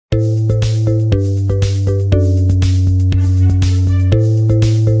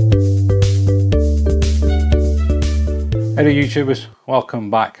Hey YouTubers,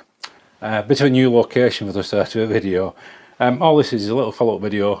 welcome back. Bit of a new location for the start of a video. All this is a little follow-up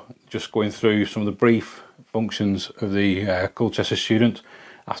video, just going through some of the brief functions of the Colchester Student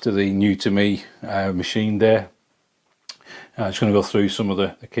after the new to me machine day. Just going to go through some of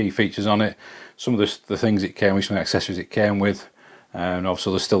the key features on it, some of the things it came with, some of the accessories it came with, and also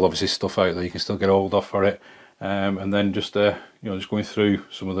there's still obviously stuff out there you can still get hold of for it. And then just just going through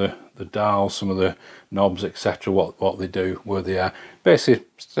some of the dials, some of the knobs, etc., what they do, where they are. Basically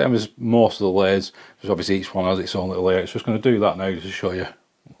same as most of the lathes, just obviously each one has its own little layout. So just going to do that now just to show you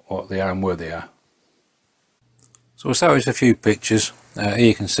what they are and where they are. So we'll start with a few pictures. Here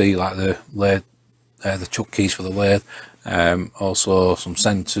you can see like the lathe, the chuck keys for the lathe, also some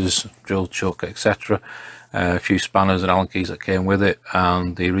sensors, drill chuck, etc. A few spanners and Allen keys that came with it,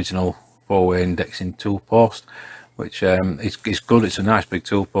 and the original 4-way indexing tool post, which it's good. It's a nice big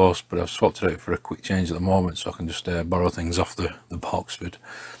tool post, but I've swapped it out for a quick change at the moment, so I can just borrow things off the Boxford.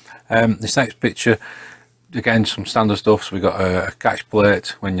 This next picture, again, some standard stuff. So we've got a catch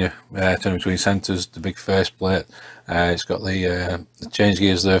plate when you turn between centres, the big face plate. It's got the change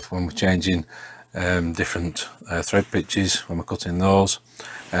gears there for when we're changing different thread pitches when we're cutting those.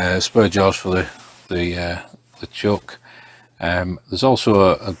 Spur jaws for the chuck. There's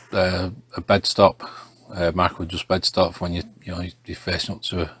also a bed stop, micro adjust bed stop when you're facing up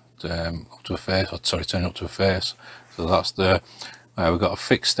to a face, or sorry, turning up to a face. So that's the we've got a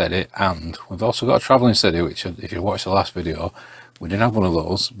fixed steady, and we've also got a travelling steady, which if you watched the last video, we didn't have one of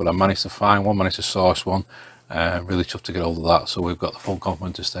those, but I managed to find one, managed to source one. Really tough to get hold of that, so we've got the full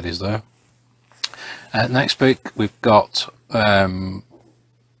complement of steadies there. Next pick, we've got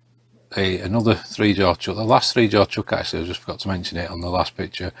another 3-jaw chuck. The last 3-jaw chuck, actually, I just forgot to mention it on the last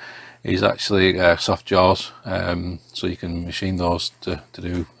picture, is actually soft jaws, so you can machine those to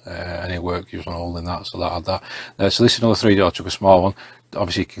do any work you just want to hold in that. So that had that. So this is another 3-jaw chuck, a small one.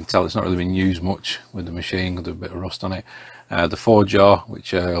 Obviously you can tell it's not really been used much with the machine, with a bit of rust on it. The 4-jaw,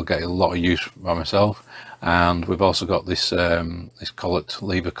 which I'll get a lot of use by myself, and we've also got this this collet,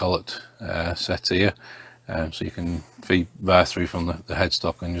 lever collet set here. So you can feed wire through from the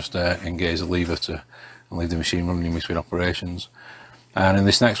headstock and just engage the lever and leave the machine running in between operations. And in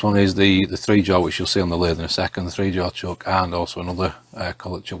this next one is the 3-jaw, which you'll see on the lathe in a second, the 3-jaw chuck, and also another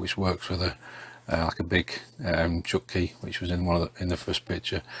collet chuck which works with like a big chuck key, which was in the first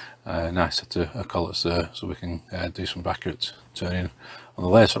picture. Nice set of collets there, so we can do some accurate turning on the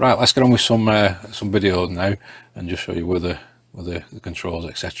lathe. So right, let's get on with some video now and just show you where the controls,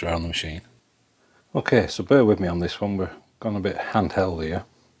 etc., are on the machine. Okay, so bear with me on this one, we're going a bit handheld here.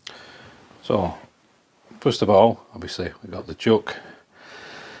 So first of all, obviously we've got the chuck,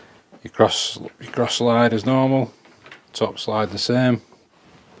 your cross slide as normal, top slide the same.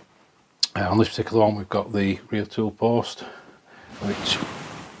 On this particular one we've got the rear tool post, which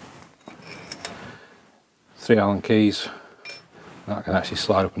 3 Allen keys that can actually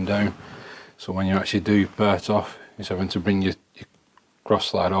slide up and down, so when you actually do part off, instead of having to bring your cross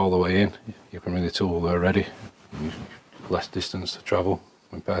slide all the way in, you can bring the tool there ready, less distance to travel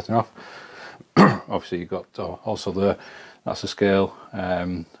when parting off. Obviously you've got also that's the scale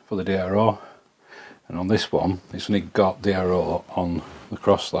for the DRO, and on this one it's only got DRO on the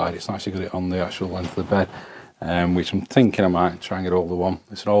cross slide, it's actually got it on the actual length of the bed, which I'm thinking I might try and get hold of one.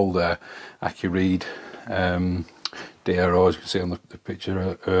 It's an old AccuRead DRO, as you can see on the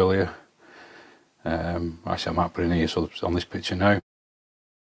picture earlier. Actually I might put it in here, so it's on this picture now.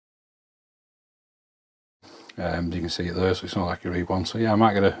 You can see it there, so it's not like a read one. So yeah, I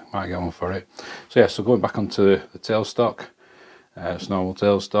might get one for it. So yeah, so going back onto the tailstock, it's normal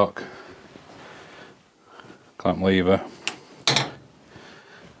tailstock, clamp lever,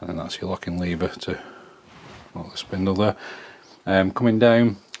 and then that's your locking lever to lock the spindle there. Coming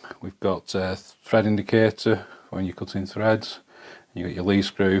down, we've got a thread indicator when you're cutting threads. You got your lead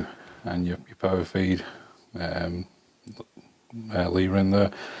screw and your power feed lever in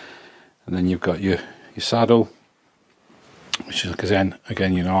there, and then you've got your saddle, which is again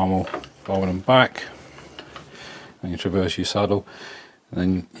your normal forward and back, and you traverse your saddle, and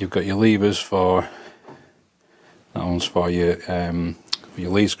then you've got your levers for that one's for your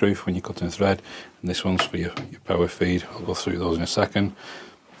lead screw for when you're cutting thread, and this one's for your power feed. I'll go through those in a second.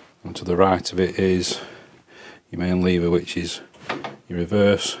 And to the right of it is your main lever, which is your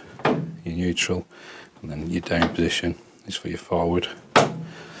reverse, your neutral, and then your down position is for your forward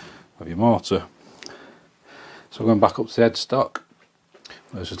of your motor. So going back up to the headstock,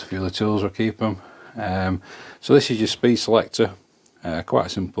 there's just a few of the tools we'll keep them. So this is your speed selector, quite a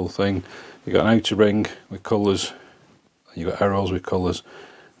simple thing. You've got an outer ring with colours, you've got arrows with colours,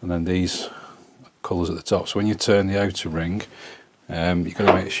 and then these colours at the top. So when you turn the outer ring, you've got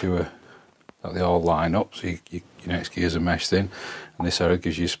to make sure that they all line up, so your next gears are meshed in, and this arrow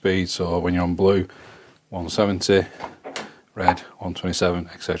gives you speed. So when you're on blue, 170, red 127,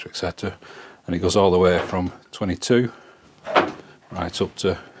 etc, etc, and it goes all the way from 22 right up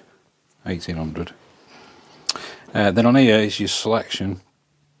to 1800. Then on here is your selection.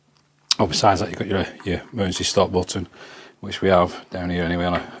 Oh, besides that, you've got your emergency stop button, which we have down here anyway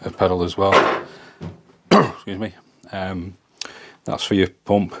on a pedal as well. Excuse me. That's for your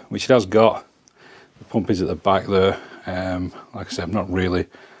pump, which it has got. The pump is at the back there. Like I said, I've not really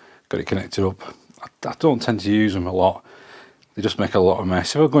got it connected up. I don't tend to use them a lot. They just make a lot of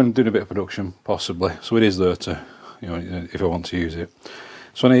mess. If I'm going to do a bit of production, possibly. So it is there to, you know, if I want to use it.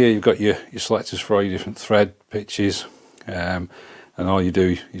 So on here you've got your selectors for all your different thread pitches, and all you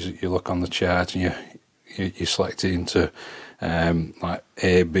do is you look on the chart and you select it into like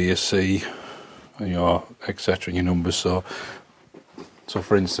A, B, or C, and your etc. and your numbers. So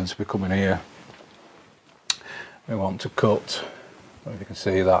for instance, if we come in here, we want to cut, I don't know if you can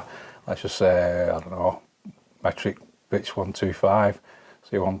see that, let's just say, I don't know, metric pitch 125. So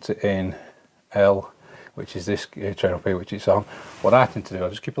you want it in L, which is this gear train up here, which it's on. What I tend to do, I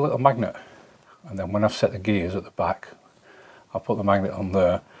just keep a little magnet, and then when I've set the gears at the back, I'll put the magnet on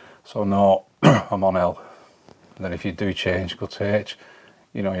there, so now I'm on L. And then if you do change, go to H,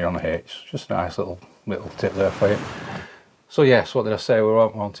 you know you're on H. Just a nice little tip there for you. So yes, what did I say? We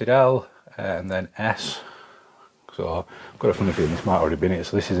wanted L, and then S. So I've got a funny feeling this might already been it.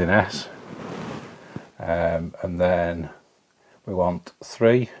 So this is in S, and then we want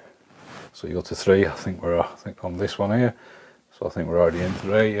 3. So you go to 3. I think on this one here. So I think we're already in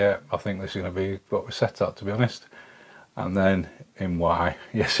 3. Yeah, I think this is going to be what we set at, to be honest. And then in Y,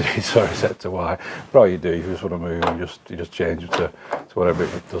 yes it is, sorry, set to Y. But all you do, if you just want to move, you just change it to whatever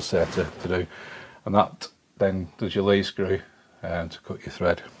it does say to do. And that then does your lead screw to cut your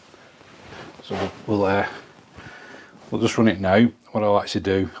thread. So we'll just run it now. What I'll actually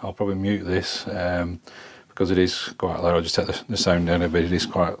do, I'll probably mute this because it is quite loud. I'll just take the sound down a bit. It is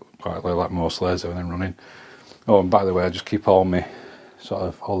quite loud, like most lathes when I'm running. Oh, and by the way, I just keep all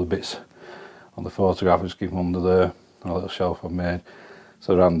the bits on the photograph, I just keep them under there on a little shelf I've made.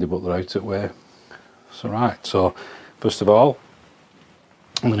 So they're handy, but they're out of way. So right, so first of all,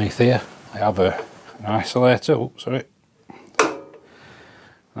 underneath here I have an isolator. Oh, sorry.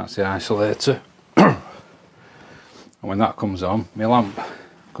 That's the isolator. And when that comes on, my lamp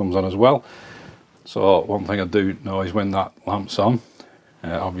comes on as well. So one thing I do know is when that lamp's on,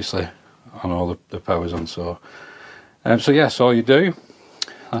 obviously I know the power's on. So yes, all you do,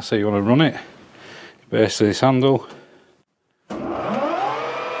 let's say you want to run it, basically this handle,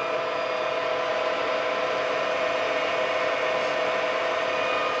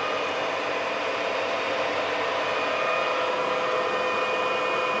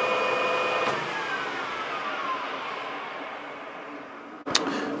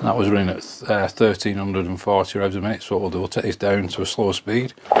 that was running at 1340 revs a minute. So what we'll do, we'll take this down to a slow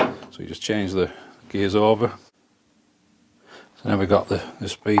speed. So you just change the gears over. So now we've got the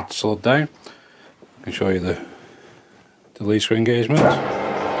speed slowed down. I can show you the lead screw engagement.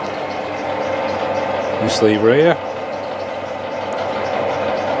 This lever here.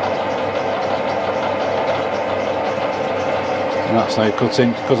 And that's now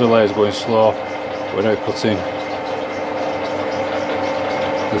cutting, because the lathe is going slow, we're now cutting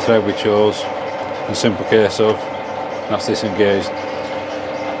the thread we chose, in a simple case of, that's disengaged.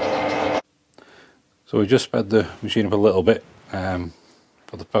 So we just sped the machine up a little bit for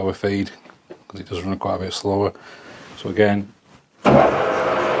the power feed, because it does run quite a bit slower. So again,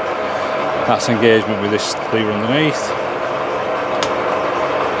 that's engagement with this lever underneath,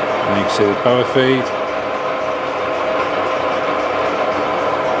 and you can see the power feed.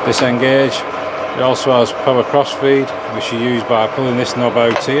 Disengage. It also has power cross feed, which you use by pulling this knob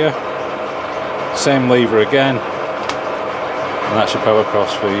out here. Same lever again, and that's your power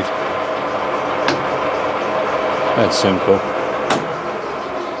cross feed. That's simple.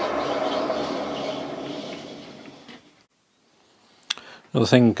 Another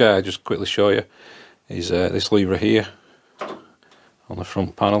thing just quickly show you is this lever here on the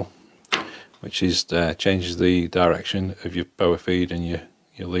front panel, which is changes the direction of your power feed and your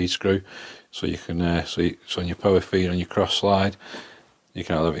lead screw. So you can so on your power feed on your cross slide, you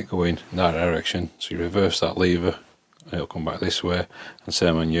can have it go in that direction. So you reverse that lever and it'll come back this way, and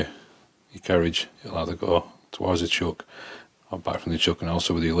same on your carriage, it'll either go towards the chuck or back from the chuck, and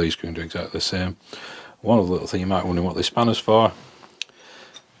also with your lead screw do exactly the same. One other little thing you might wonder what this spanner's for.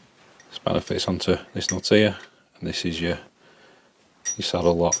 The spanner fits onto this nut here, and this is your your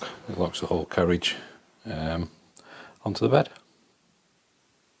saddle lock. It locks the whole carriage onto the bed.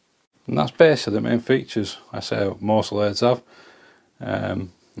 And that's basically the main features I say most lathes have.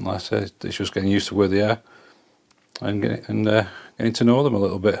 Like I say, it's just getting used to where they are and getting to know them a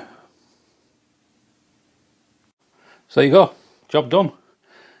little bit. So there you go, job done.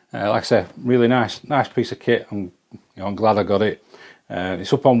 Like I say, really nice piece of kit. I'm glad I got it.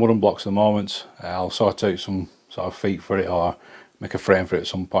 It's up on wooden blocks at the moment. I'll sort out some sort of feet for it or make a frame for it at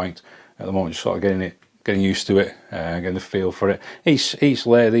some point. At the moment, just sort of getting used to it, getting the feel for it. Each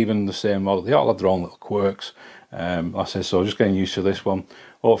lathe, even the same model, they all have their own little quirks. Like I said, so just getting used to this one.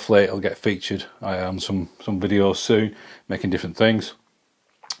 Hopefully it'll get featured on some videos soon, making different things.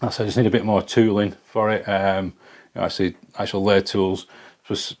 Like I said, I just need a bit more tooling for it. Actual lathe tools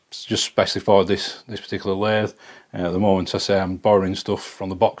was just specially for this particular lathe. At the moment, I say I'm borrowing stuff from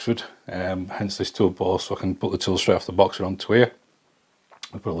the Boxford, hence this tool post, so I can put the tools straight off the Boxford onto here.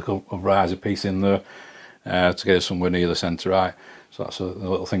 I put a little riser piece in there to get it somewhere near the centre right. So that's a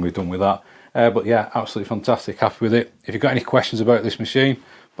little thing we've done with that. But yeah, absolutely fantastic, happy with it. If you've got any questions about this machine,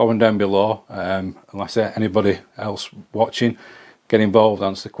 pop them down below. And like I say, anybody else watching, get involved,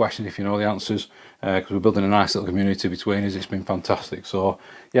 answer the questions if you know the answers, because we're building a nice little community between us. It's been fantastic. So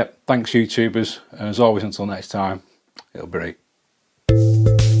yeah, thanks YouTubers, and as always, until next time, it'll be great.